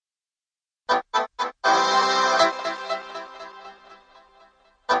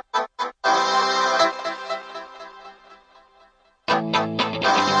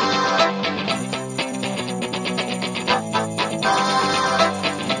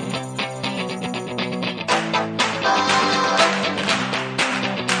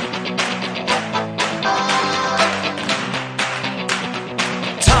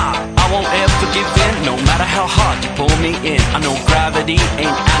I know gravity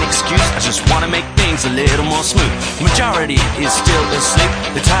ain't an excuse, I just wanna make things a little more smooth. Majority is still asleep,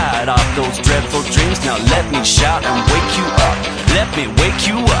 they're tired of those dreadful dreams. Now let me shout and wake you up, let me wake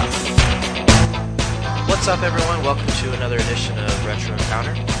you up. What's up, everyone? Welcome to another edition of Retro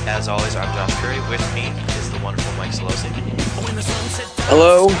Encounter. As always, I'm Josh Curry. With me is the wonderful Mike Solosi.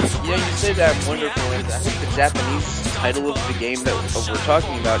 Hello. Yeah, you say that wonderful, and I think the Japanese title of the game that we're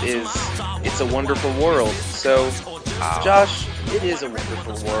talking about is It's a Wonderful World. So, Josh, it is a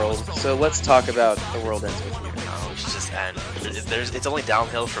wonderful world. So let's talk about The World Ends With You. No, we should just end. It's only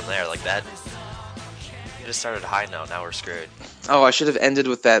downhill from there. Like that. You just started a high note. Now we're screwed. Oh, I should have ended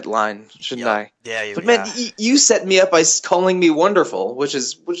with that line, shouldn't I? Yeah. But man, you set me up by calling me wonderful, which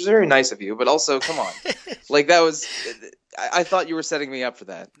is very nice of you. But also, come on, like that was. I thought you were setting me up for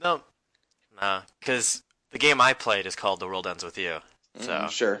that. No, because the game I played is called The World Ends With You. So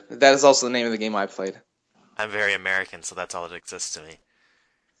Sure, that is also the name of the game I played. I'm very American, so that's all that exists to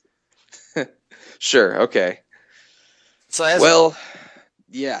me. Sure, okay. So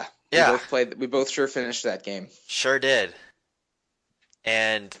yeah. We both sure finished that game. Sure did.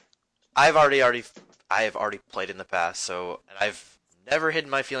 And I have already played in the past, so I've never hidden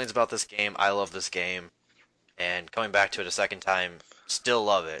my feelings about this game. I love this game, and coming back to it a second time, still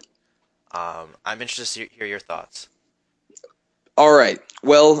love it. I'm interested to hear your thoughts. All right.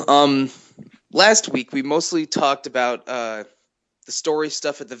 Well, last week we mostly talked about the story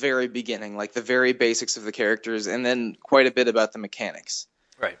stuff at the very beginning, like the very basics of the characters, and then quite a bit about the mechanics.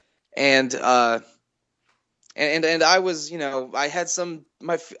 Right. And I was, I had some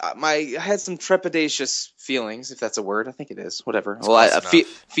I had some trepidatious feelings, if that's a word. I think it is. Whatever.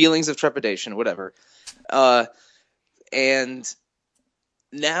 Feelings of trepidation, whatever. And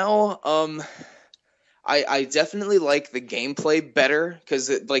now, I definitely like the gameplay better because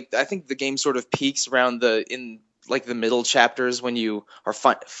I think the game sort of peaks around the middle chapters when you are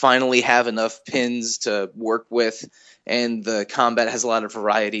finally have enough pins to work with, and the combat has a lot of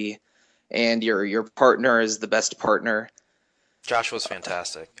variety, and your partner is the best partner. Josh was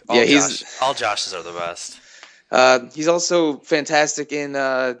fantastic. All Joshes are the best. He's also fantastic in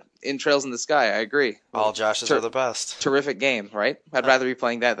Trails in the Sky. I agree. All Joshes are the best. Terrific game, right? I'd rather be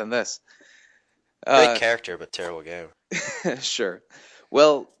playing that than this. Great character, but terrible game. Sure.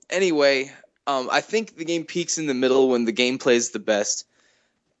 Well, anyway, I think the game peaks in the middle when the gameplay is the best.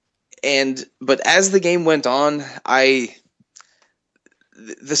 But as the game went on,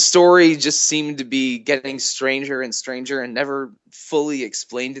 the story just seemed to be getting stranger and stranger and never fully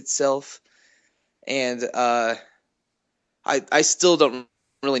explained itself. And I still don't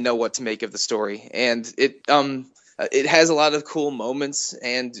really know what to make of the story. And it has a lot of cool moments,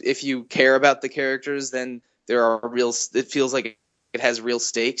 and if you care about the characters, then it feels like it has real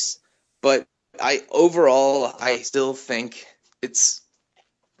stakes. But overall, I still think it's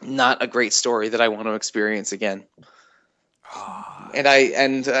not a great story that I want to experience again. And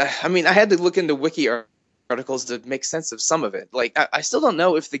I mean, I had to look into wiki articles to make sense of some of it. Like, I still don't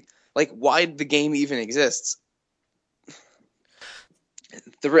know if why the game even exists.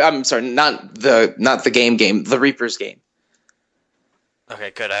 I'm sorry, not the game, the Reaper's game.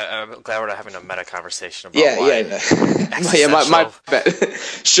 Okay, good. I'm glad we're not having a meta conversation about why. My bad.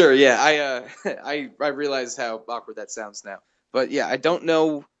 Sure, yeah. I realize how awkward that sounds now, but yeah, I don't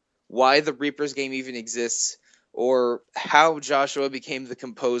know why the Reaper's game even exists, or how Joshua became the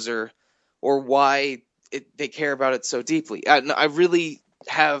composer, or why they care about it so deeply. I really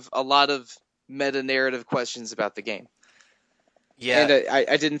have a lot of meta narrative questions about the game. Yeah, and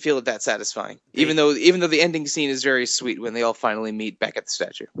I didn't feel that satisfying, even though the ending scene is very sweet when they all finally meet back at the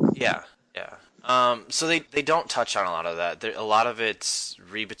statue. Yeah. So they don't touch on a lot of that. A lot of it's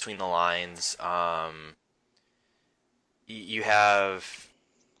read between the lines. You have,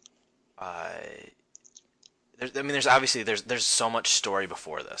 there's obviously there's so much story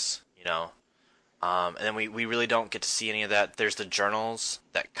before this, and then we really don't get to see any of that. There's the journals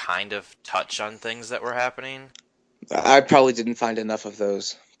that kind of touch on things that were happening. I probably didn't find enough of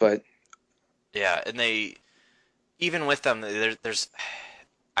those, but yeah, and even with them,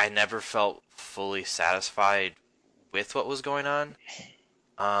 I never felt fully satisfied with what was going on.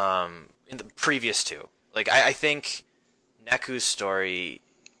 In the previous two, I think Neku's story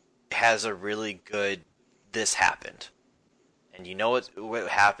has a really good "this happened," and you know what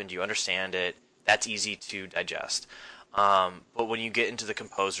happened, you understand it. That's easy to digest. But when you get into the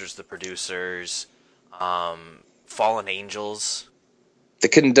composers, the producers, Fallen Angels, the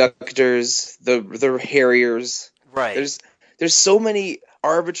conductors, the harriers. Right. There's so many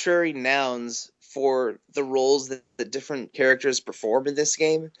arbitrary nouns for the roles that the different characters perform in this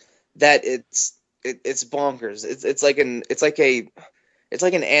game that it's it's bonkers. It's like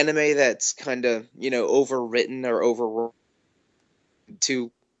an anime that's kind of overwritten or over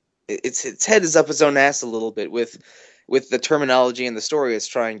to its head is up its own ass a little bit with the terminology and the story it's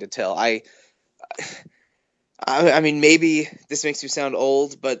trying to tell. I mean, maybe this makes me sound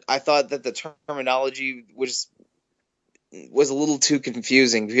old, but I thought that the terminology was a little too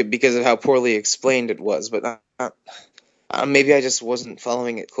confusing because of how poorly explained it was. But maybe I just wasn't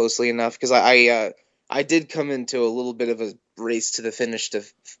following it closely enough because I did come into a little bit of a race to the finish to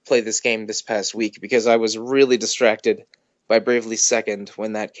play this game this past week because I was really distracted by Bravely Second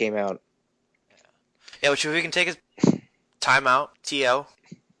when that came out. Yeah, which we can take a time out. TL.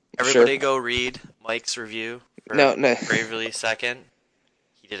 Everybody Sure. go read Mike's review for No, no. Bravely Second.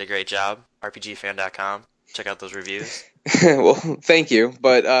 He did a great job. RPGFan.com. Check out those reviews. Well, thank you,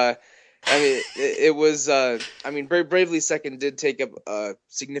 but I mean, it was. I mean, Bravely Second did take up a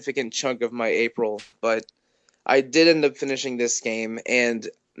significant chunk of my April, but I did end up finishing this game, and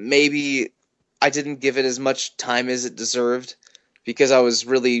maybe I didn't give it as much time as it deserved because I was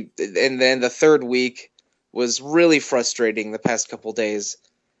really. And then the third week was really frustrating the past couple days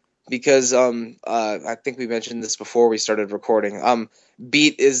because I think we mentioned this before we started recording.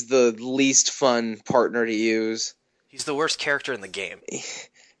 Beat is the least fun partner to use. He's the worst character in the game.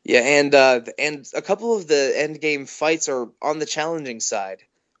 Yeah, and a couple of the end game fights are on the challenging side,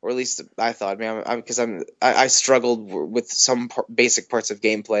 or at least I thought. I mean, because I struggled with some basic parts of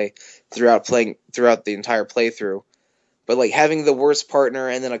gameplay throughout the entire playthrough, but like having the worst partner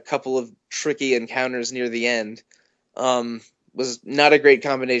and then a couple of tricky encounters near the end, was not a great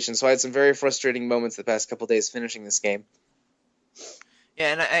combination. So I had some very frustrating moments the past couple days finishing this game.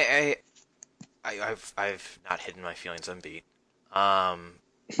 Yeah, and I've not hidden my feelings on Beat.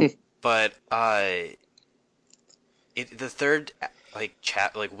 But the third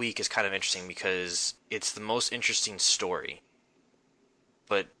week is kind of interesting because it's the most interesting story.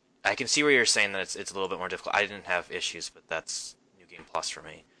 But I can see where you're saying that it's a little bit more difficult. I didn't have issues, but that's New Game Plus for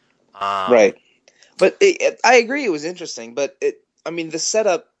me. Right. But I agree it was interesting, but I mean, the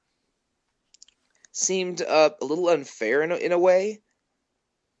setup seemed a little unfair in a way.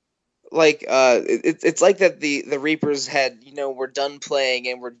 Like, it's like that the Reapers had, we're done playing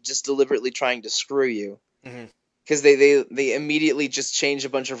and we're just deliberately trying to screw you. Mhm. Because they immediately just change a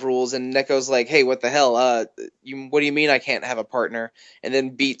bunch of rules, and Neko's like, hey, what the hell? What do you mean I can't have a partner? And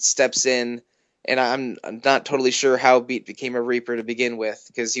then Beat steps in, and I'm not totally sure how Beat became a Reaper to begin with,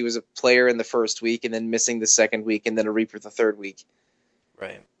 because he was a player in the first week, and then missing the second week, and then a Reaper the third week.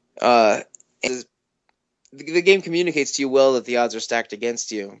 Right. And the game communicates to you well that the odds are stacked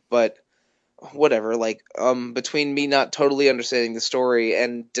against you, but whatever. Like, between me not totally understanding the story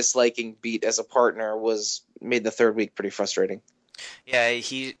and disliking Beat as a partner was made the third week pretty frustrating. Yeah,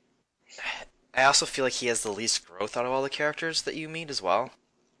 I also feel like he has the least growth out of all the characters that you meet as well.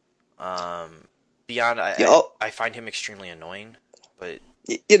 Beyond, Yeah, I find him extremely annoying, but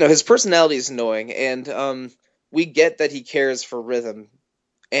his personality is annoying, and we get that he cares for rhythm,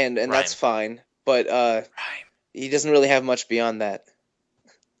 and that's fine. But he doesn't really have much beyond that.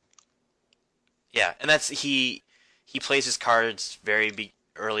 Yeah, and he plays his cards very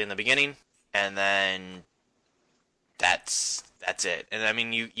early in the beginning, and then that's it. And I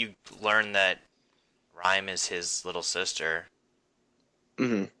mean, you learn that Rhyme is his little sister.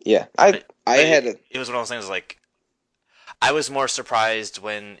 Mm-hmm. Yeah, I had it was one of those things like I was more surprised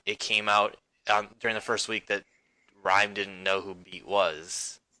when it came out during the first week that Rhyme didn't know who Beat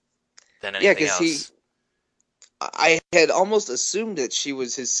was than anything else. I had almost assumed that she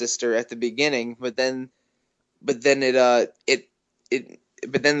was his sister at the beginning, but then but then the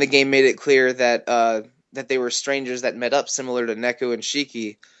game made it clear that that they were strangers that met up, similar to Neku and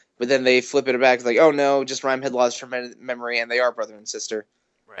Shiki. But then they flip it back like, oh no, just Rhyme had lost her memory, and they are brother and sister.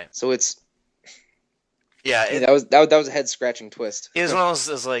 Right. So it's that was a head scratching twist. It was one of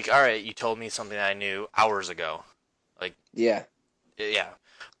those like, all right, you told me something I knew hours ago, like yeah.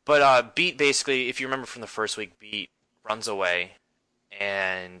 But Beat basically, if you remember from the first week, Beat runs away,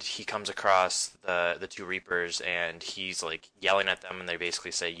 and he comes across the two Reapers, and he's like yelling at them, and they basically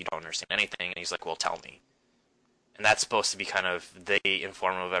say, "You don't understand anything," and he's like, "Well, tell me." And that's supposed to be kind of they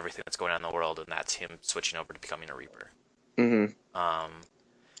inform him of everything that's going on in the world, and that's him switching over to becoming a Reaper. Mm-hmm.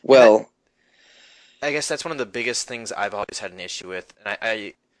 Well, I guess that's one of the biggest things I've always had an issue with,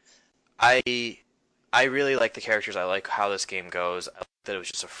 and I really like the characters. I like how this game goes. I like that it was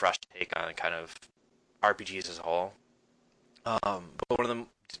just a fresh take on kind of RPGs as a whole. But one of the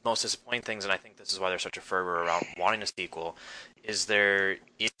most disappointing things, and I think this is why there's such a fervor around wanting a sequel, is there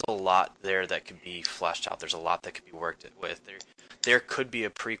is a lot there that could be fleshed out. There's a lot that could be worked with. there could be a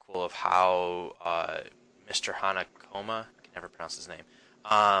prequel of how Mr. Hanakoma, I can never pronounce his name.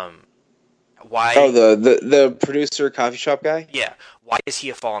 Why? Oh, the producer coffee shop guy. Yeah. Why is he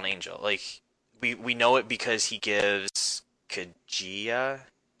a fallen angel? Like we know it because he gives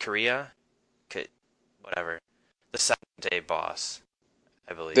Korea, whatever, the second day boss,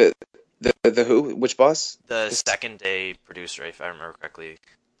 I believe. The who? Which boss? The second day producer, if I remember correctly.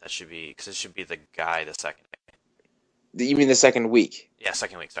 That should be, because it should be the guy the second day. You mean the second week? Yeah,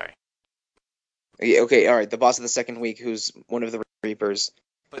 second week. Sorry. Yeah, okay, all right. The boss of the second week, who's one of the Reapers,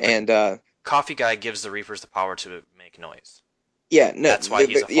 But and coffee guy gives the Reapers the power to make noise. yeah, no, That's why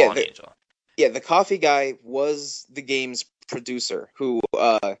he's a fallen angel. Yeah, the coffee guy was the game's producer, who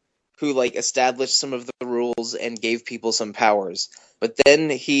like established some of the rules and gave people some powers. But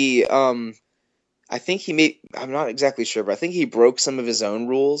then he, I think he made, I'm not exactly sure, but I think he broke some of his own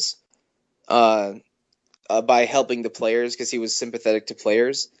rules, by helping the players because he was sympathetic to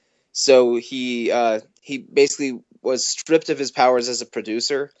players. So he basically was stripped of his powers as a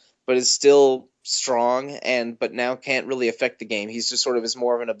producer, but is still strong but now can't really affect the game. He's just sort of is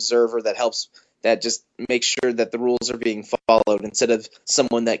more of an observer that just makes sure that the rules are being followed instead of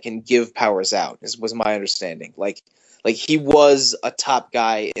someone that can give powers out. Was my understanding. Like he was a top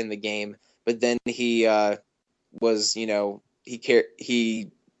guy in the game, but then he was,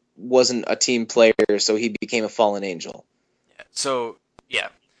 he wasn't a team player, so he became a fallen angel. Yeah. So yeah.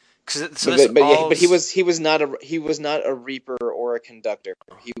 But he was not a Reaper or a Conductor.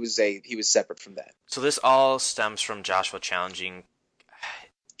 He was separate from that. So this all stems from Joshua challenging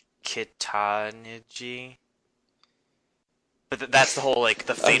Kitaniji. But that's the whole, like,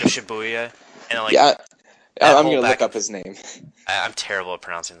 the fate of Shibuya. And, like, yeah, I'm going to look up his name. I'm terrible at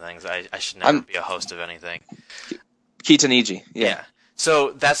pronouncing things. I should never be a host of anything. Kitaniji, yeah.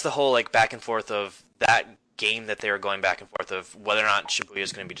 So that's the whole, like, back and forth of that game that they were going back and forth of whether or not Shibuya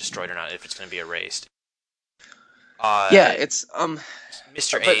is going to be destroyed or not, if it's going to be erased. It's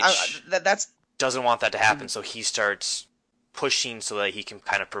Mr. H doesn't want that to happen, so he starts pushing so that he can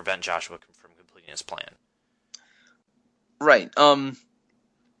kind of prevent Joshua from completing his plan. Right. And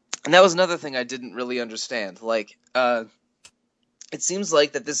that was another thing I didn't really understand. Like, it seems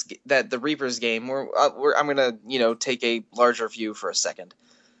like that the Reapers game. I'm gonna take a larger view for a second.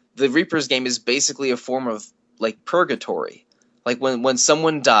 The Reapers game is basically a form of, like, purgatory. Like, when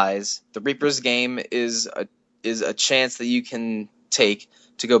someone dies, the Reapers game is a chance that you can take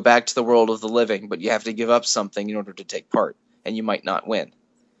to go back to the world of the living, but you have to give up something in order to take part, and you might not win.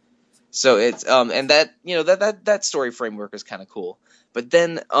 So it's and that that story framework is kind of cool. But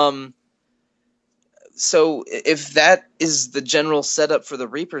then so if that is the general setup for the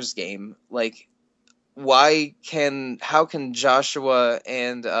Reapers game, like, how can Joshua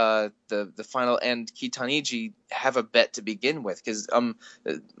and the final and Kitaniji have a bet to begin with? Because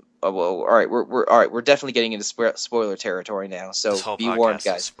all right, we're definitely getting into spoiler territory now. So this whole be warned,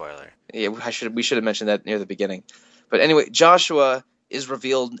 guys. Spoiler. Yeah, we should have mentioned that near the beginning. But anyway, Joshua is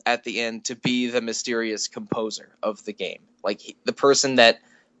revealed at the end to be the mysterious composer of the game, like the person that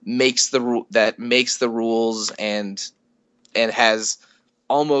makes the rules and has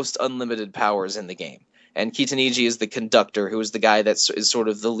almost unlimited powers in the game. And Kitaniji is the conductor, who is the guy that is sort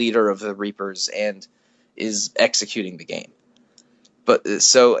of the leader of the Reapers and is executing the game. But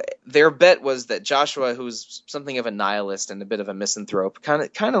so their bet was that Joshua, who's something of a nihilist and a bit of a misanthrope, kind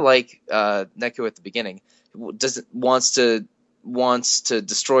of like Neku at the beginning, wants to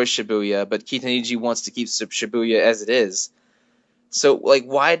destroy Shibuya, but Kitaniji wants to keep Shibuya as it is. So, like,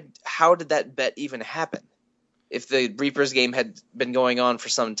 how did that bet even happen? If the Reapers game had been going on for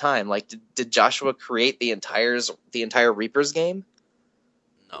some time, like, did Joshua create the entire Reapers game?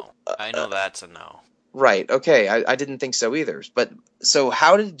 No, I know that's a no. Right. Okay. I didn't think so either. But so,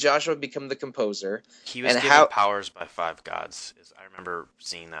 how did Joshua become the composer? He was given powers by 5 gods. I remember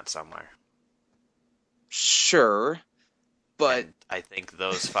seeing that somewhere. Sure, but and I think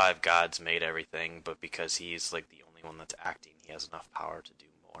those 5 gods made everything. But because he's, like, the only one that's acting, he has enough power to do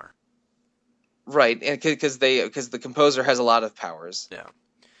more. Right, and because the composer has a lot of powers. Yeah.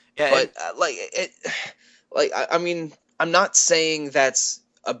 But I mean, I'm not saying that's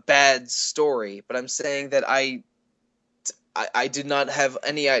a bad story, but I'm saying that I did not have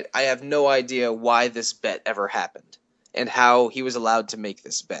I have no idea why this bet ever happened and how he was allowed to make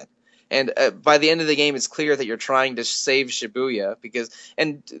this bet. And by the end of the game, it's clear that you're trying to save Shibuya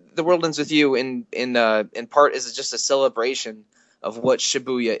and The World Ends With You in part is just a celebration of what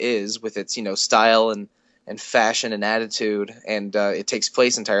Shibuya is, with its style and fashion and attitude, and it takes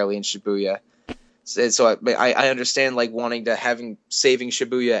place entirely in Shibuya. So I understand, like, wanting to saving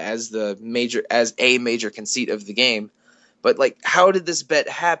Shibuya as a major conceit of the game, But like, how did this bet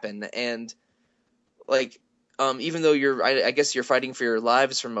happen? And like, even though I guess you're fighting for your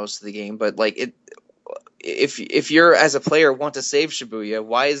lives for most of the game, but like if you're as a player want to save Shibuya,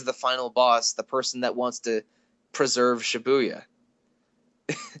 why is the final boss the person that wants to preserve Shibuya?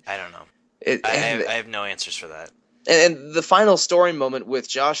 I don't know. It, I and, have no answers for that. and the final story moment with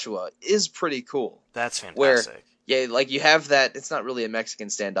Joshua is pretty cool. That's Where fantastic. yeah, like you have that. It's not really a Mexican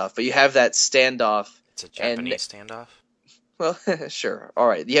standoff, but you have that standoff. It's a Japanese standoff. Well, sure. All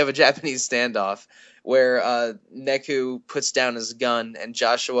right. You have a Japanese standoff where Neku puts down his gun and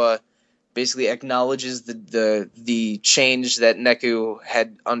Joshua basically acknowledges the change that Neku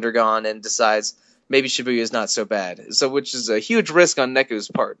had undergone and decides maybe Shibuya is not so bad. So, which is a huge risk on Neku's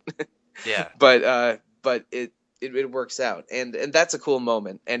part. Yeah. But it works out, and that's a cool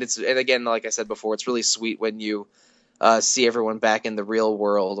moment. And again, like I said before, it's really sweet when you see everyone back in the real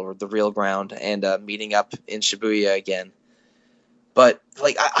world or the real ground and meeting up in Shibuya again. But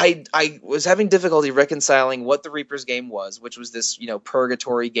like I was having difficulty reconciling what the Reaper's game was, which was this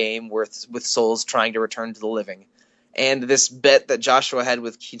purgatory game with souls trying to return to the living, and this bet that Joshua had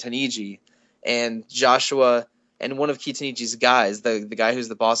with Kitaniji, and Joshua and one of Kitaniji's guys, the guy who's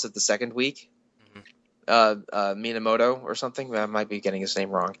the boss of the second week, Minamoto or something. I might be getting his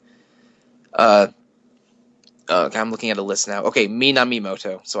name wrong. I'm looking at a list now. Okay,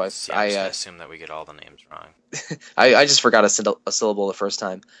 Minamimoto. So I assume that we get all the names wrong. I just forgot a syllable the first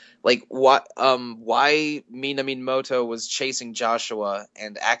time. Like why Minamimoto was chasing Joshua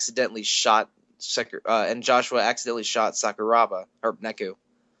and accidentally shot and Joshua accidentally shot Sakuraba or Neku.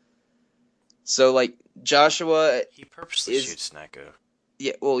 So like Joshua he purposely shoots Neku.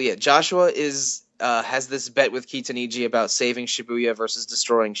 Yeah, Joshua has this bet with Kitaniji about saving Shibuya versus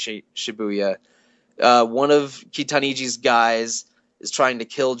destroying Shibuya. One of Kitaniji's guys is trying to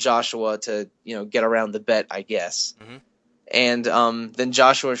kill Joshua to, get around the bet, I guess. Mm-hmm. And then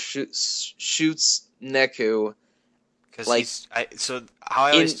Joshua shoots Neku. So how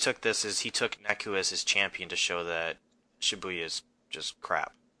I always took this is he took Neku as his champion to show that Shibuya is just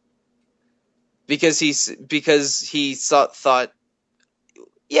crap. Because he thought.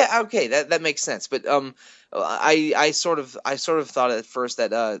 Yeah, okay, that makes sense. But I sort of thought at first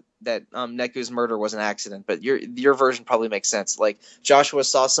that Neku's murder was an accident, but your version probably makes sense. Like Joshua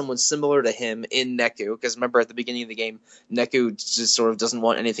saw someone similar to him in Neku, because remember at the beginning of the game, Neku just sort of doesn't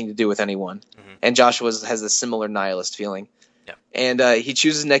want anything to do with anyone, mm-hmm. and Joshua has a similar nihilist feeling. Yeah. And he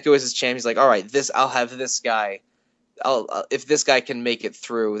chooses Neku as his champion. He's like, all right, I'll have this guy. If this guy can make it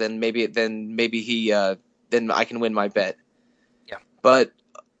through, then maybe I can win my bet. Yeah. But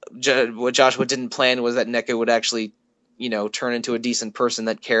what Joshua didn't plan was that Neku would actually, turn into a decent person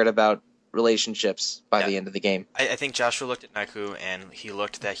that cared about relationships by the end of the game. I think Joshua looked at Neku and he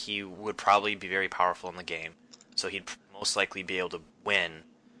looked that he would probably be very powerful in the game, so he'd most likely be able to win,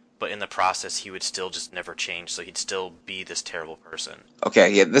 but in the process he would still just never change, so he'd still be this terrible person.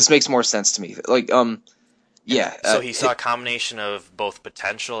 Okay, yeah, this makes more sense to me. Like, yeah. So he saw a combination of both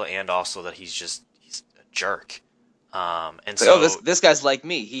potential and also that he's a jerk. And so this guy's like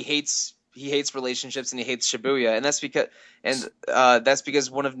me. He hates relationships and he hates Shibuya, and that's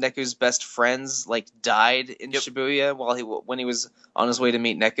because one of Neku's best friends died in Shibuya when he was on his way to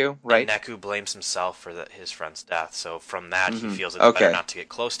meet Neku, right? And Neku blames himself for his friend's death. So from that, he feels it's better not to get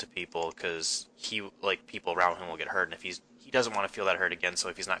close to people because people around him will get hurt, and if he doesn't want to feel that hurt again. So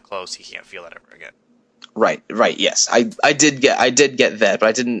if he's not close, he can't feel that ever again. Right. Yes, I did get that, but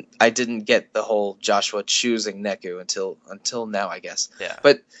I didn't get the whole Joshua choosing Neku until now, I guess. Yeah.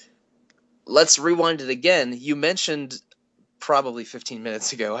 But let's rewind it again. You mentioned probably 15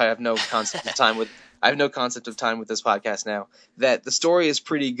 minutes ago. I have no concept of time with this podcast now. That the story is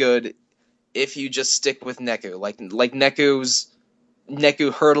pretty good if you just stick with Neku. Like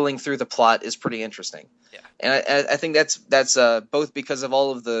Neku hurtling through the plot is pretty interesting. Yeah. And I think that's both because of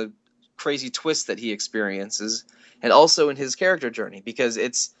all of the crazy twists that he experiences, and also in his character journey, because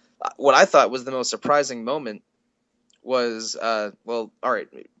it's what I thought was the most surprising moment was all right,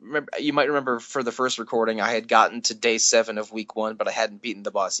 you might remember for the first recording I had gotten to day 7 of week 1, but I hadn't beaten the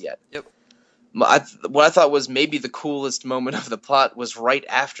boss yet. Yep. What I thought was maybe the coolest moment of the plot was right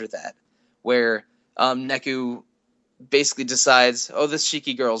after that, where Neku basically decides, this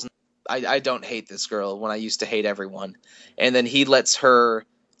Shiki girl's I don't hate this girl when I used to hate everyone, and then he lets her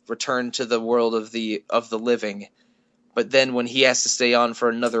return to the world of the living, but then when he has to stay on for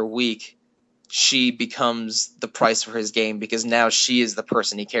another week, she becomes the price for his game because now she is the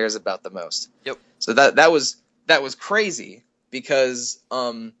person he cares about the most. Yep. So that was crazy because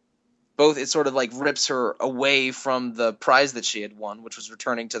but both it sort of like rips her away from the prize that she had won, which was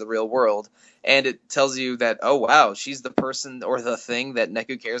returning to the real world, and it tells you that, oh wow, she's the person or the thing that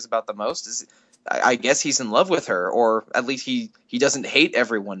Neku cares about the most. I guess he's in love with her, or at least he doesn't hate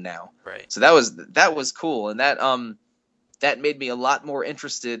everyone now. Right. So that was cool, and that made me a lot more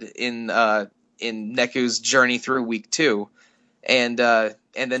interested in Neku's journey through week 2, and then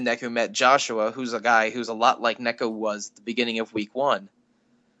Neku met Joshua, who's a guy who's a lot like Neku was at the beginning of week 1.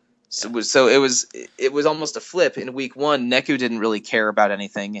 So it was almost a flip. In week 1, Neku didn't really care about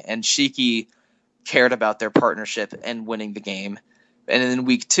anything, and Shiki cared about their partnership and winning the game. And in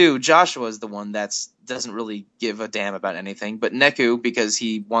week 2, Joshua is the one that doesn't really give a damn about anything, but Neku, because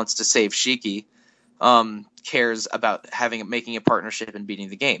he wants to save Shiki, cares about making a partnership and beating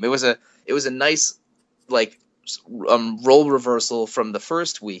the game. It was a nice role reversal from the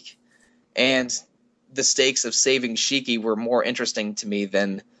first week, and the stakes of saving Shiki were more interesting to me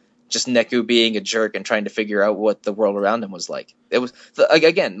than just Neku being a jerk and trying to figure out what the world around him was like. It was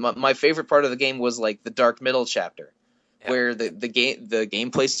my favorite part of the game was like the dark middle chapter, where the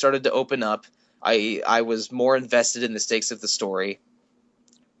gameplay started to open up. I was more invested in the stakes of the story,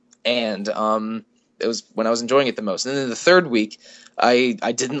 and it was when I was enjoying it the most. And then the third week,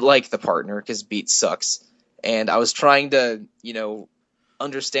 I didn't like the partner because Beat sucks, and I was trying to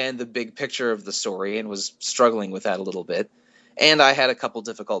understand the big picture of the story and was struggling with that a little bit. And I had a couple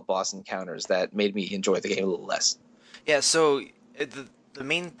difficult boss encounters that made me enjoy the game a little less. Yeah, so the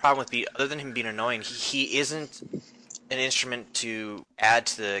main problem with Beat, other than him being annoying, he isn't an instrument to add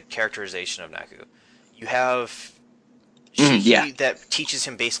to the characterization of Neku. You have Shiki that teaches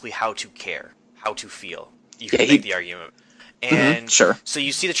him basically how to care, how to feel. You can make the argument. And sure. So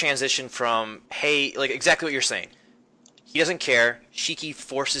you see the transition from, hey, like exactly what you're saying. He doesn't care. Shiki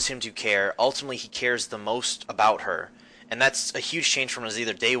forces him to care. Ultimately, he cares the most about her. And that's a huge change from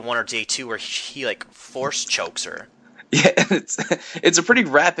either day 1 or day 2 where he like force chokes her. Yeah, it's a pretty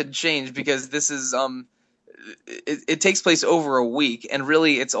rapid change because this is it takes place over a week, and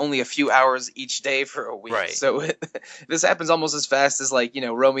really it's only a few hours each day for a week. Right. So this happens almost as fast as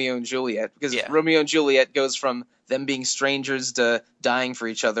Romeo and Juliet, because Romeo and Juliet goes from them being strangers to dying for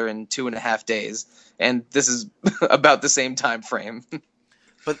each other in 2.5 days, and this is about the same time frame.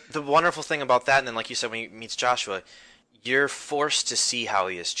 But the wonderful thing about that, and then like you said when he meets Joshua, you're forced to see how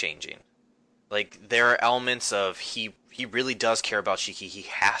he is changing. Like, there are elements of he really does care about Shiki. He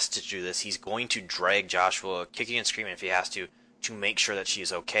has to do this. He's going to drag Joshua, kicking and screaming if he has to make sure that she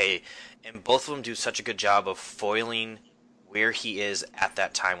is okay. And both of them do such a good job of foiling where he is at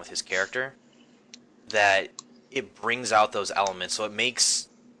that time with his character that it brings out those elements. So it makes,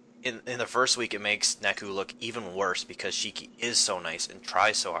 in the first week, it makes Neku look even worse because Shiki is so nice and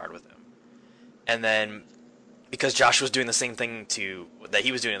tries so hard with him. And then, because Josh was doing the same thing that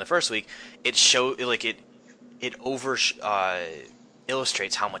he was doing in the first week, it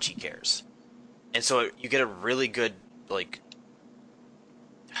illustrates how much he cares, and so you get a really good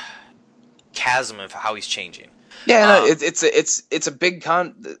chasm of how he's changing. Yeah, no, it's a big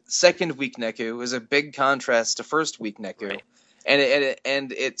second week Neku is a big contrast to first week Neku, right.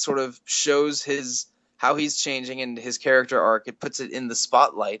 and it sort of shows how he's changing and his character arc. It puts it in the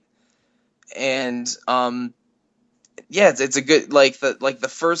spotlight, and yeah, it's a good the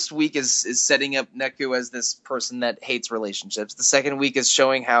first week is setting up Neku as this person that hates relationships. The second week is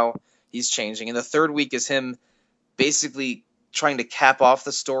showing how he's changing, and the third week is him basically trying to cap off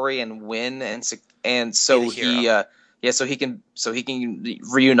the story and win, and so he can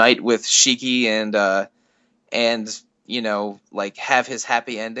reunite with Shiki and have his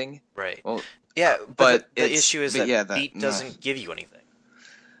happy ending. Right. Well, yeah, but the issue is that Beat doesn't give you anything.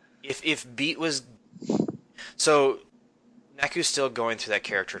 If Beat was so. Neku's still going through that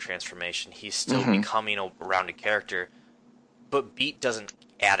character transformation. He's still becoming a rounded character, but Beat doesn't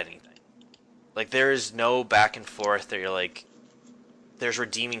add anything. Like, there is no back and forth that you're like, there's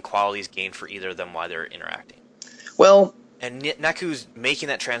redeeming qualities gained for either of them while they're interacting. Well, and Neku's making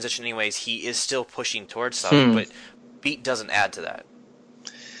that transition anyways. He is still pushing towards something, but Beat doesn't add to that.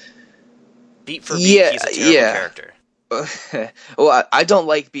 Beat, he's a terrible character. Well, I don't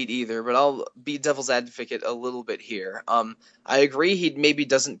like Beat either, but I'll be devil's advocate a little bit here. I agree he maybe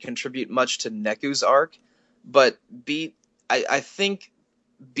doesn't contribute much to Neku's arc, but Beat, I think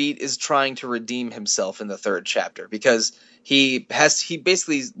Beat is trying to redeem himself in the third chapter because he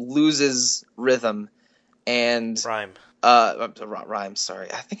basically loses rhythm and rhyme. Rhyme.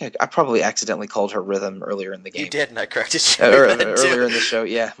 Sorry, I think I probably accidentally called her Rhythm earlier in the game. You did, and I corrected you earlier in the show.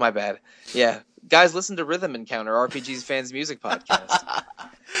 Yeah, my bad. Yeah. Guys, listen to Rhythm Encounter, RPG's Fans Music Podcast.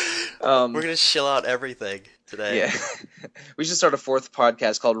 We're going to shill out everything. today. Yeah. We should start a fourth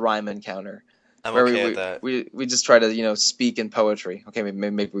podcast called Rhyme Encounter. I'm where okay we, with that. we just try to speak in poetry. Okay,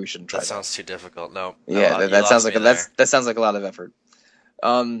 maybe we shouldn't try That sounds too difficult. No. Yeah, You that sounds lost like me there. that sounds like a lot of effort.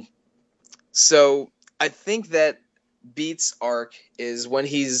 So I think that Beat's arc is when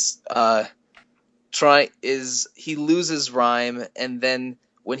he's he loses Rhyme, and then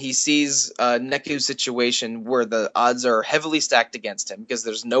when he sees Neku's situation where the odds are heavily stacked against him because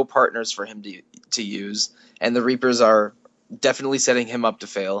there's no partners for him to use, and the Reapers are definitely setting him up to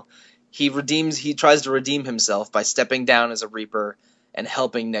fail. He tries to redeem himself by stepping down as a Reaper and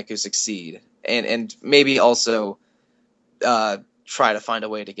helping Neku succeed, and maybe also try to find a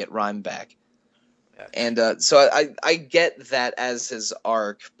way to get Rhyme back. Yeah. And so I get that as his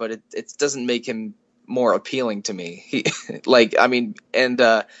arc, but it doesn't make him more appealing to me. I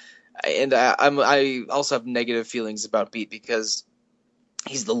also have negative feelings about Beat because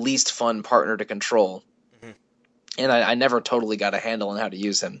he's the least fun partner to control, and I never totally got a handle on how to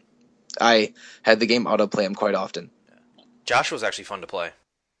use him. I had the game autoplay him quite often. Josh was actually fun to play.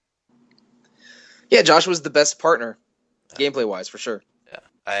 Yeah, Josh was the best partner, gameplay wise, for sure. Yeah,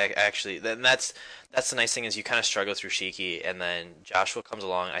 I actually, and that's the nice thing is you kind of struggle through Shiki, and then Joshua comes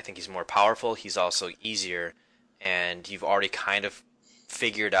along. I think he's more powerful. He's also easier, and you've already kind of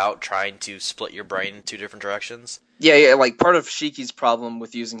figured out trying to split your brain in two different directions. Yeah, like part of Shiki's problem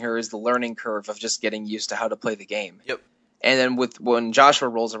with using her is the learning curve of just getting used to how to play the game. Yep. And then when Joshua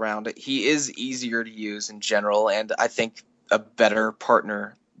rolls around, he is easier to use in general, and I think a better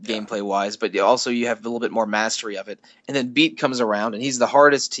partner gameplay wise. But also you have a little bit more mastery of it. And then Beat comes around, and he's the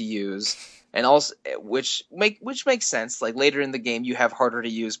hardest to use, and also which makes sense. Like later in the game, you have harder to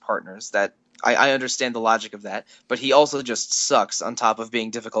use partners. That I understand the logic of that. But he also just sucks on top of being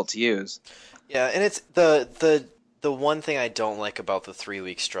difficult to use. Yeah, and it's the one thing I don't like about the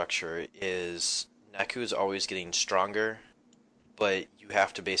 3-week structure is Neku's always getting stronger, but you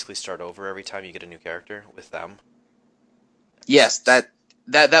have to basically start over every time you get a new character with them. Yes, that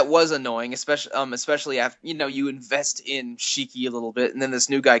was annoying, especially after you invest in Shiki a little bit, and then this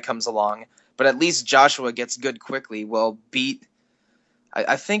new guy comes along. But at least Joshua gets good quickly. Well, Beat,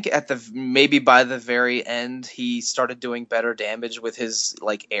 I think maybe by the very end he started doing better damage with his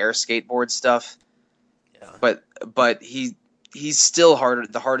like air skateboard stuff. Yeah. But he's still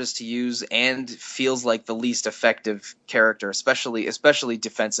the hardest to use, and feels like the least effective character, especially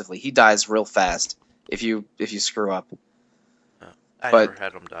defensively. He dies real fast if you screw up. I never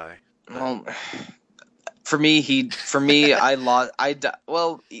had him die. Well, for me, I lost.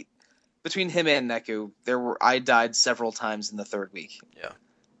 Between him and Neku, I died several times in the 3rd week. Yeah,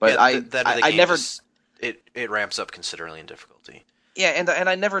 but I never. It ramps up considerably in difficulty. Yeah, and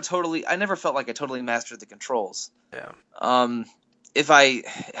I never felt like I totally mastered the controls. Yeah. If I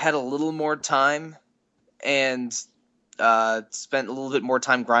had a little more time and spent a little bit more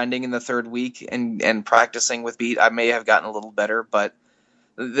time grinding in the 3rd week and practicing with Beat, I may have gotten a little better, but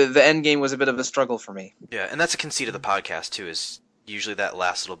the end game was a bit of a struggle for me. Yeah, and that's a conceit of the podcast too, is usually that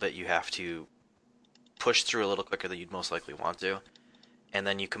last little bit you have to push through a little quicker than you'd most likely want to, and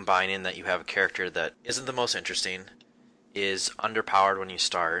then you combine in that you have a character that isn't the most interesting, is underpowered when you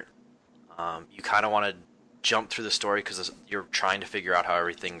start. You kind of want to jump through the story because you're trying to figure out how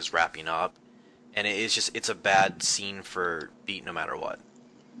everything's wrapping up, and it's a bad scene for Beat no matter what.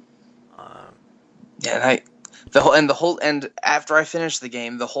 Yeah, and after I finished the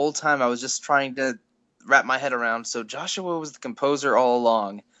game, the whole time I was just trying to wrap my head around. So Joshua was the composer all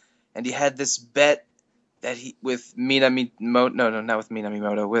along, and he had this bet that with Minamimoto. No, not with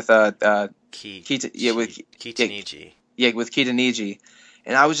Minamimoto. With Kitaniji. Yeah, with Kitaniji,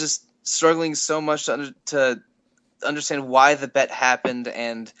 and I was just struggling so much to understand why the bet happened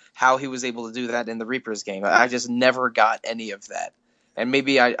and how he was able to do that in the Reapers game. I just never got any of that. And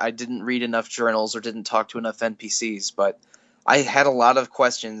maybe I didn't read enough journals or didn't talk to enough NPCs, but I had a lot of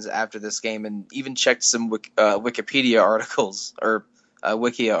questions after this game and even checked some Wikipedia articles or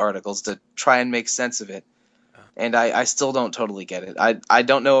Wikia articles to try and make sense of it. And I still don't totally get it. I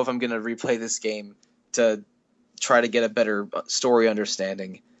don't know if I'm going to replay this game to try to get a better story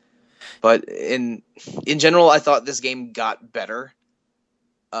understanding. But in general, I thought this game got better.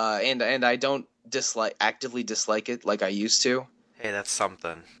 And I don't actively dislike it like I used to. Hey, that's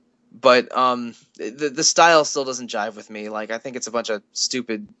something. But the style still doesn't jive with me. Like, I think it's a bunch of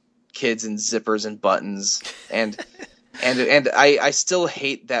stupid kids in zippers and buttons, and I still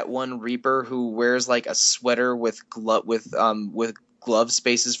hate that one Reaper who wears like a sweater with glove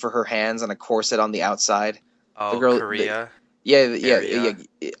spaces for her hands and a corset on the outside. Oh, the girl, Korea. Yeah.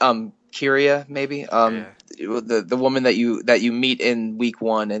 Kyria, maybe. The woman that you meet in week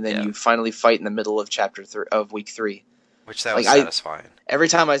 1, and then you finally fight in the middle of of week 3. Which that was satisfying. Every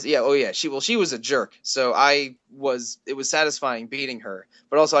time she was a jerk. So it was satisfying beating her,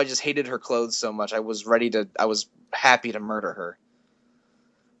 but also I just hated her clothes so much. I was happy to murder her.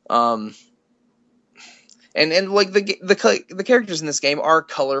 And like the characters in this game are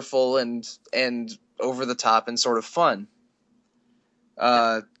colorful and over the top and sort of fun.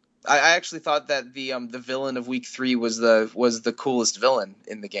 I actually thought that the villain of week 3 was the coolest villain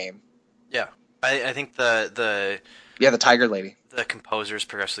in the game. Yeah, I think the Tiger Lady. The composers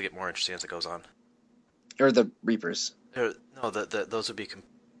progressively get more interesting as it goes on. Or the Reapers. No, those would be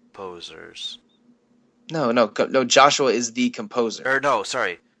composers. No. Joshua is the composer. Or no,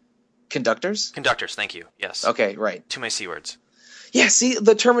 sorry. Conductors? Conductors, thank you. Yes. Okay, right. Too many C words. Yeah, see,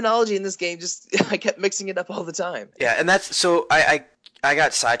 the terminology in this game I kept mixing it up all the time. Yeah, and that's so I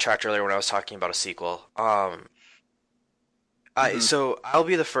got sidetracked earlier when I was talking about a sequel. So I'll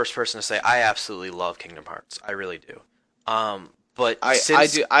be the first person to say I absolutely love Kingdom Hearts. I really do. But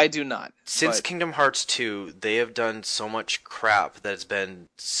I do not. Since Kingdom Hearts 2, they have done so much crap that has been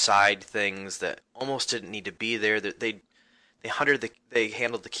side things that almost didn't need to be there. That they handled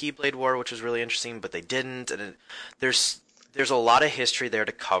the Keyblade War, which was really interesting, but they didn't. And there's a lot of history there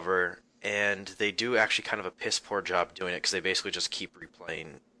to cover, and they do actually kind of a piss poor job doing it because they basically just keep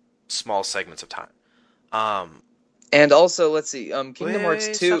replaying small segments of time. And also, let's see, Kingdom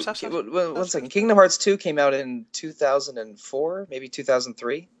Hearts 2... Stop. One second. Kingdom Hearts 2 came out in 2004, maybe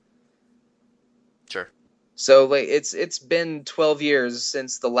 2003? Sure. So, like, it's been 12 years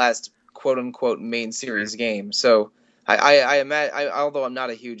since the last quote-unquote main series game. So, I imagine, although I'm not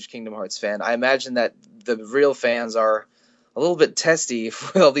a huge Kingdom Hearts fan, I imagine that the real fans are a little bit testy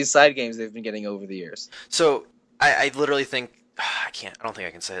for all these side games they've been getting over the years. So, I literally think... I don't think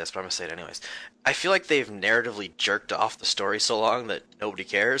I can say this, but I'm going to say it anyways. I feel like they've narratively jerked off the story so long that nobody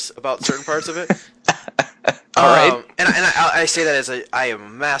cares about certain parts of it. All right. And I say that as I am a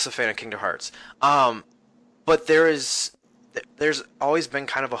massive fan of Kingdom Hearts. But there's always been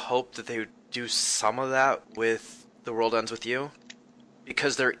kind of a hope that they would do some of that with The World Ends With You.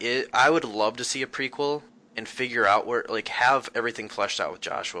 Because I would love to see a prequel and figure out where, like, have everything fleshed out with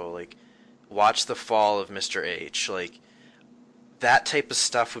Joshua. Like, watch the fall of Mr. H. Like, that type of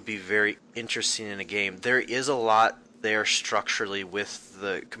stuff would be very interesting in a game. There is a lot there structurally with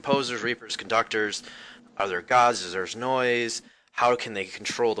the composers, reapers, conductors. Are there gods? Is there noise? How can they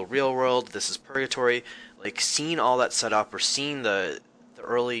control the real world? This is purgatory. Like, seeing all that set up or seeing the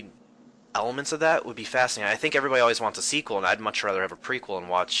early elements of that would be fascinating. I think everybody always wants a sequel, and I'd much rather have a prequel and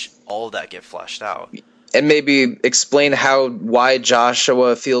watch all of that get fleshed out. And maybe explain why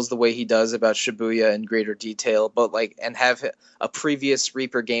Joshua feels the way he does about Shibuya in greater detail, but and have a previous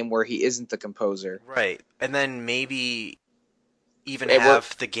Reaper game where he isn't the composer. Right. And then maybe even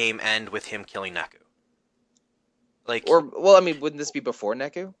have the game end with him killing Neku. Wouldn't this be before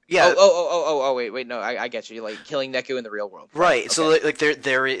Neku? Yeah. Wait, no, I get you. Like killing Neku in the real world. Right. Okay. So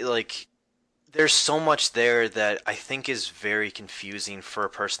there's so much there that I think is very confusing for a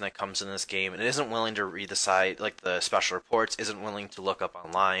person that comes in this game and isn't willing to read the site, like the special reports, isn't willing to look up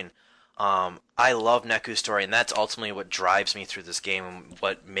online. I love Neku's story, and that's ultimately what drives me through this game and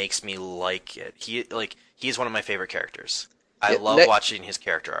what makes me like it. He's one of my favorite characters. I love watching his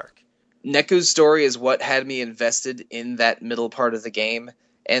character arc. Neku's story is what had me invested in that middle part of the game,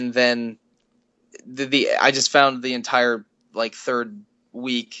 and then I just found the entire third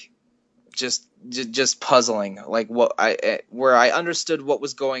week just puzzling, where I understood what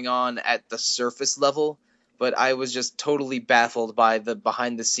was going on at the surface level, but I was just totally baffled by the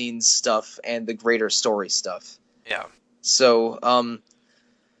behind the scenes stuff and the greater story stuff. Yeah. So, and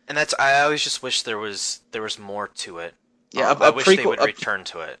I always just wish there was more to it. Yeah, I wish they would return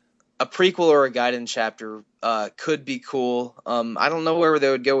to it. A prequel or a Gaiden chapter could be cool. I don't know where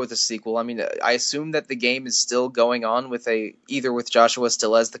they would go with a sequel. I mean, I assume that the game is still going on with either with Joshua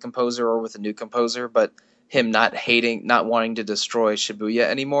still as the composer or with a new composer, but him not wanting to destroy Shibuya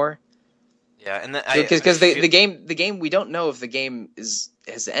anymore. Yeah, and because the game we don't know if the game has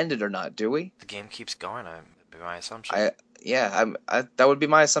ended or not, do we? The game keeps going. That'd be my assumption. That would be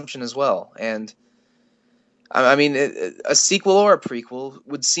my assumption as well, and. I mean, a sequel or a prequel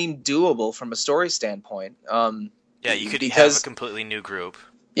would seem doable from a story standpoint. Yeah, you could have a completely new group.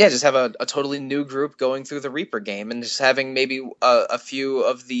 Yeah, just have a totally new group going through the Reaper game, and just having maybe a few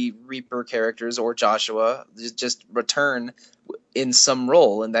of the Reaper characters or Joshua just return in some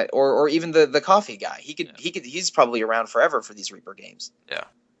role in that, or even the coffee guy. He's probably around forever for these Reaper games. Yeah.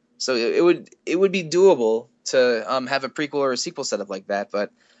 So it would be doable to have a prequel or a sequel set up like that, but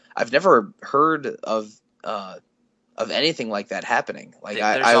I've never heard of anything like that happening. Like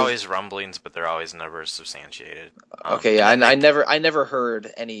There's I've always rumblings, but they're always never substantiated. okay, And yeah, then I never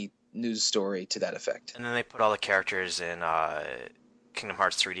heard any news story to that effect. and then they put all the characters in Kingdom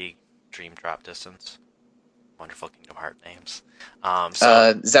Hearts 3D Dream Drop Distance. Wonderful Kingdom Hearts names.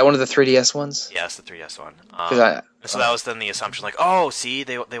 Is that one of the 3DS ones? Yeah, it's the 3DS one. So that was then the assumption, like, oh, see,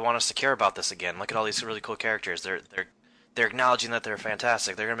 they want us to care about this again. Look at all these really cool characters. They're acknowledging that they're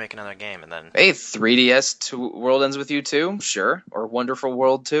fantastic. They're gonna make another game, and then Hey, 3DS to World Ends With You 2, sure, or Wonderful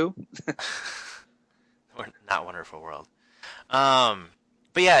World 2. or not Wonderful World.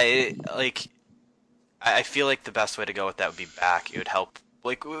 But yeah, I feel like the best way to go with that would be back. It would help.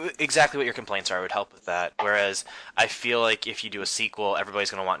 Like exactly what your complaints are, it would help with that. Whereas I feel like if you do a sequel,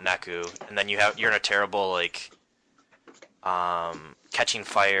 everybody's gonna want Neku, and then you're in a terrible like Catching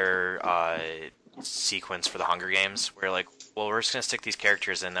Fire sequence for the Hunger Games, where like, well, we're just gonna stick these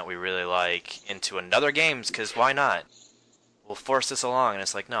characters in that we really like into another games because why not? We'll force this along, and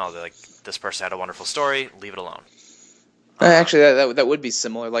it's like no, like this person had a wonderful story, leave it alone. Actually, that would be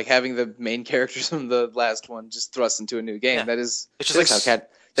similar, like having the main characters from the last one just thrust into a new game. Yeah. That is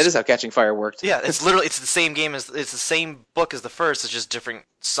how Catching Fire worked. Yeah, it's the same game it's the same book as the first. It's just different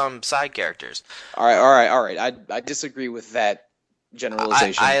some side characters. All right. I disagree with that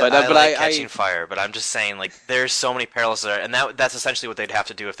generalization. I but like Catching Fire, but I'm just saying like there's so many parallels there, and that's essentially what they'd have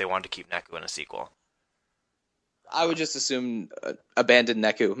to do if they wanted to keep Neku in a sequel. I would just assume abandon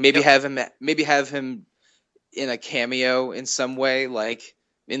Neku. Maybe have him in a cameo in some way, like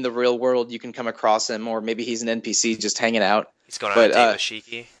in the real world you can come across him, or maybe he's an NPC just hanging out. He's going on a date with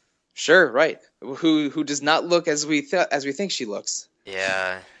Shiki. Sure, right. Who does not look as we think she looks.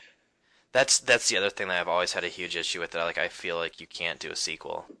 Yeah. That's the other thing that I've always had a huge issue with. That like I feel like you can't do a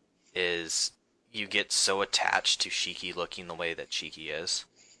sequel is you get so attached to Shiki looking the way that Shiki is.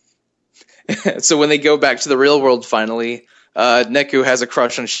 So when they go back to the real world finally, Neku has a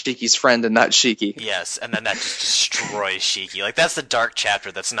crush on Shiki's friend and not Shiki. Yes, and then that just destroys Shiki. Like that's the dark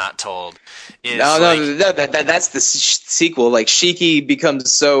chapter that's not told. That's the sequel. Like Shiki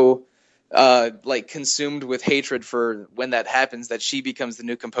becomes so like consumed with hatred for when that happens that she becomes the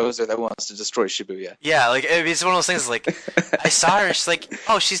new composer that wants to destroy Shibuya. Yeah, like it's one of those things. Like I saw her, she's like,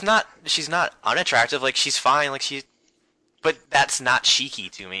 oh, she's not unattractive. Like she's fine. Like but that's not Shiki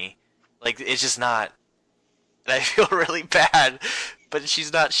to me. Like it's just not. And I feel really bad, but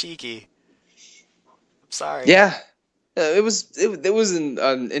she's not Shiki. I'm sorry. Yeah, it was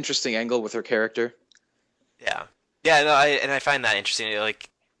an interesting angle with her character. Yeah. No, I find that interesting. Like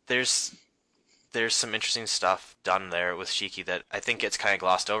there's some interesting stuff done there with Shiki that I think gets kind of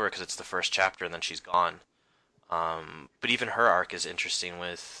glossed over because it's the first chapter and then she's gone. But even her arc is interesting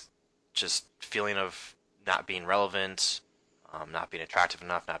with just feeling of not being relevant, not being attractive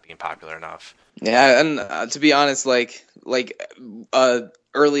enough, not being popular enough. Yeah, and to be honest, like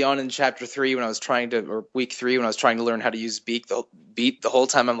early on in chapter 3 or week 3 when I was trying to learn how to use beat the whole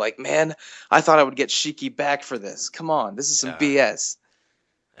time, I'm like, man, I thought I would get Shiki back for this. Come on, this is some BS.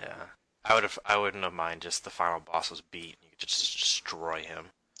 Yeah, I wouldn't have mind just the final boss was beat. You could just destroy him.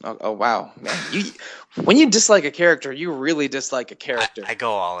 Oh wow, man! When you dislike a character, you really dislike a character. I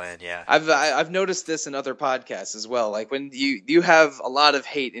go all in, yeah. I've noticed this in other podcasts as well. Like when you have a lot of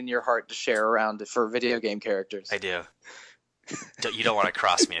hate in your heart to share around for video game characters. I do. You don't want to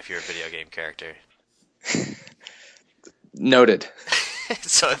cross me if you're a video game character. Noted.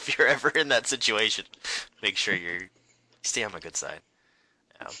 So if you're ever in that situation, make sure you stay on my good side.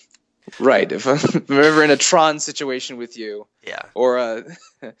 Yeah. Right. If I'm ever in a Tron situation with you, yeah, or a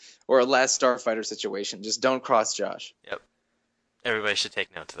Last Starfighter situation, just don't cross Josh. Yep. Everybody should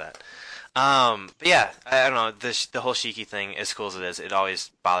take note to that. But yeah, I don't know. The whole Shiki thing, as cool as it is, it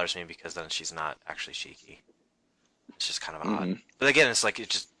always bothers me because then she's not actually Shiki. It's just kind of odd. But again, it's like,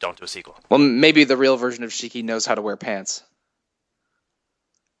 just don't do a sequel. Well, maybe the real version of Shiki knows how to wear pants.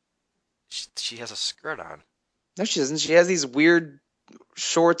 She has a skirt on. No, she doesn't. She has these weird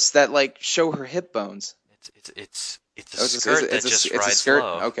shorts that like show her hip bones. It's a skirt that just rides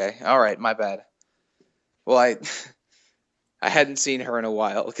low. Okay, all right, my bad. Well, I hadn't seen her in a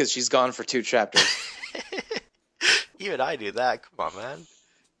while because she's gone for 2 chapters. Even I do that. Come on, man.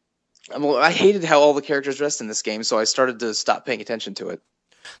 Well, I hated how all the characters dressed in this game, so I started to stop paying attention to it.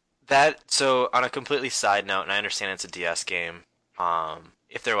 So on a completely side note, and I understand it's a DS game.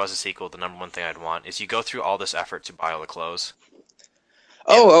 If there was a sequel, the number one thing I'd want is you go through all this effort to buy all the clothes.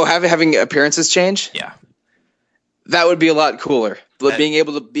 Having appearances change? Yeah. That would be a lot cooler. Being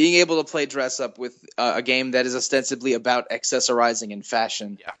able to play dress up with a game that is ostensibly about accessorizing and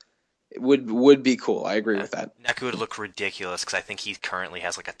fashion. Yeah. would be cool. I agree with that. Neku would look ridiculous because I think he currently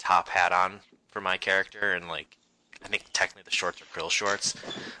has like a top hat on for my character, and like I think technically the shorts are krill shorts.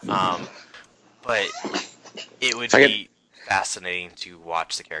 But it would be fascinating to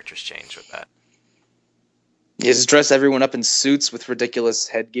watch the characters change with that. You just dress everyone up in suits with ridiculous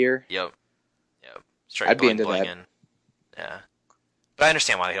headgear. Yep. I'd be into that. Yeah. But I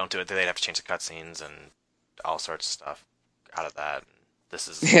understand why they don't do it. They'd have to change the cutscenes and all sorts of stuff out of that. This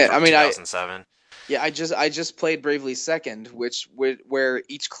is 2007. I just played Bravely Second, where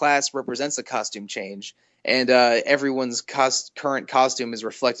each class represents a costume change, and everyone's current costume is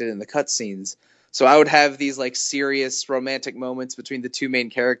reflected in the cutscenes. So I would have these like serious romantic moments between the two main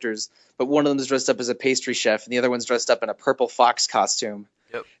characters, but one of them is dressed up as a pastry chef, and the other one's dressed up in a purple fox costume.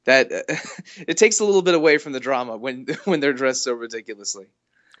 Yep. That it takes a little bit away from the drama when they're dressed so ridiculously.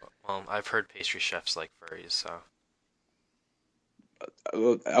 Well, I've heard pastry chefs like furries, so.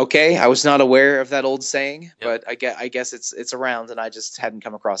 Okay, I was not aware of that old saying, but I guess it's around, and I just hadn't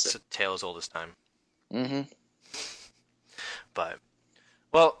come across it. It's a tale as old as time. Mm-hmm. But,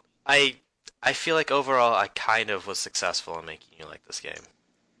 well, I feel like overall I kind of was successful in making you like this game.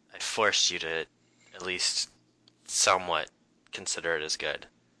 I forced you to at least somewhat consider it as good.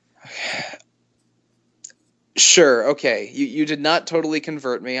 Sure, okay. You did not totally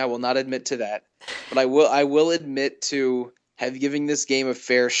convert me. I will not admit to that, but I will admit to have given this game a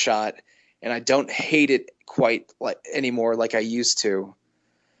fair shot, and I don't hate it quite anymore like I used to.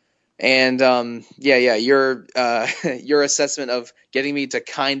 And your assessment of getting me to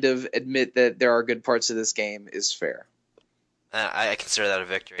kind of admit that there are good parts of this game is fair. I consider that a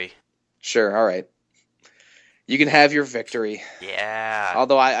victory. Sure, all right. You can have your victory. Yeah.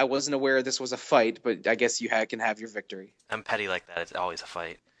 Although I wasn't aware this was a fight, but I guess you can have your victory. I'm petty like that. It's always a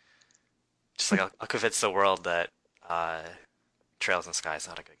fight. Just like I'll convince the world that Trails in Sky is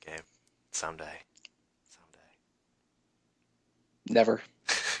not a good game. Someday. Never.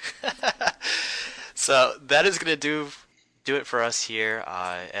 So that is going to do it for us here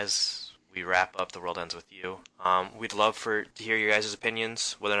as we wrap up The World Ends With You. We'd love to hear your guys'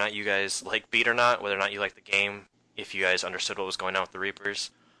 opinions, whether or not you guys like Beat or not, whether or not you like the game, if you guys understood what was going on with the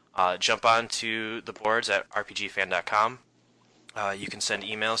Reapers. Jump on to the boards at rpgfan.com. You can send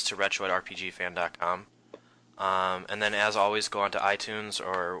emails to retro@rpgfan.com. And then, as always, go on to iTunes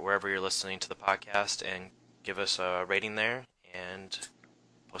or wherever you're listening to the podcast and give us a rating there and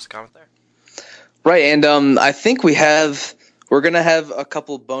post a comment there. Right, and I think we're going to have a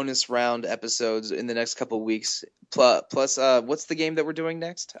couple bonus round episodes in the next couple of weeks. Plus, what's the game that we're doing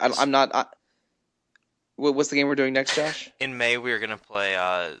next? What's the game we're doing next, Josh? In May, we're going to play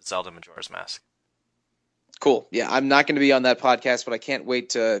Zelda Majora's Mask. Cool. Yeah, I'm not going to be on that podcast, but I can't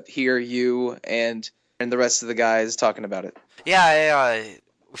wait to hear you and the rest of the guys talking about it. Yeah,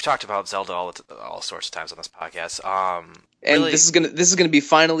 we've talked about Zelda all sorts of times on this podcast. And really, this is gonna be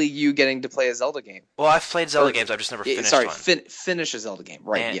finally you getting to play a Zelda game. Well, I've played Zelda games. I've just never finished one. Finish a Zelda game.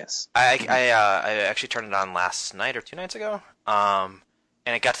 Right? And yes. I actually turned it on last night or 2 nights ago. And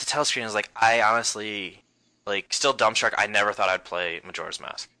it got to the title screen. I was like, I honestly, still dumbstruck. I never thought I'd play Majora's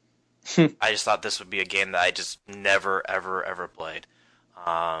Mask. I just thought this would be a game that I just never, ever, ever played.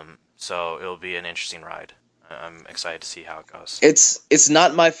 So it'll be an interesting ride. I'm excited to see how it goes. It's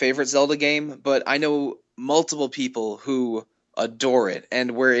not my favorite Zelda game, but I know multiple people who adore it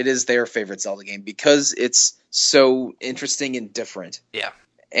and where it is their favorite Zelda game because it's so interesting and different. Yeah.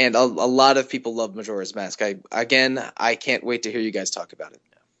 And a lot of people love Majora's Mask. I can't wait to hear you guys talk about it.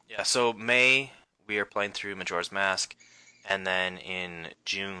 Yeah, so May, we are playing through Majora's Mask, and then in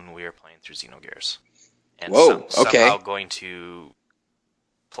June, we are playing through Xenogears. And somehow going to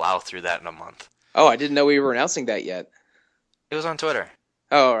plow through that in a month. Oh, I didn't know we were announcing that yet. It was on Twitter.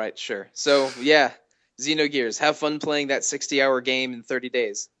 Oh, all right, sure. So, yeah, Xenogears. Have fun playing that 60-hour game in 30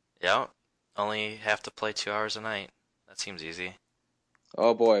 days. Yeah, only have to play 2 hours a night. That seems easy.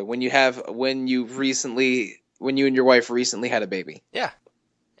 Oh boy, when you and your wife recently had a baby. Yeah.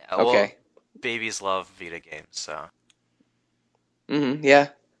 Okay. Well, babies love Vita games, so. Yeah.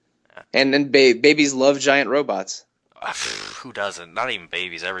 And then babies love giant robots. Who doesn't? Not even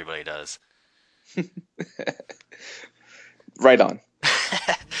babies. Everybody does. Right on.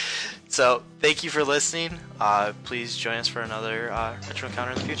 So, thank you for listening. Please join us for another Retro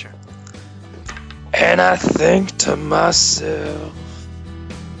Encounter in the future. And I think to myself,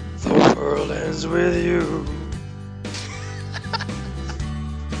 the world ends with you.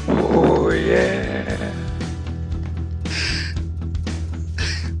 Oh, yeah.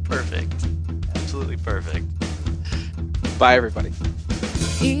 Perfect. Absolutely perfect. Bye, everybody.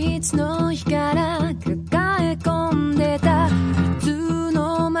 いつの日から抱え込んでた普通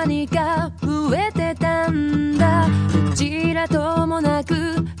の何か増えてたんだどちらともなく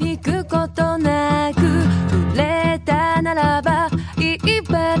引くことなく触れたならば一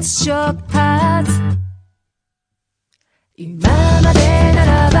発ショッ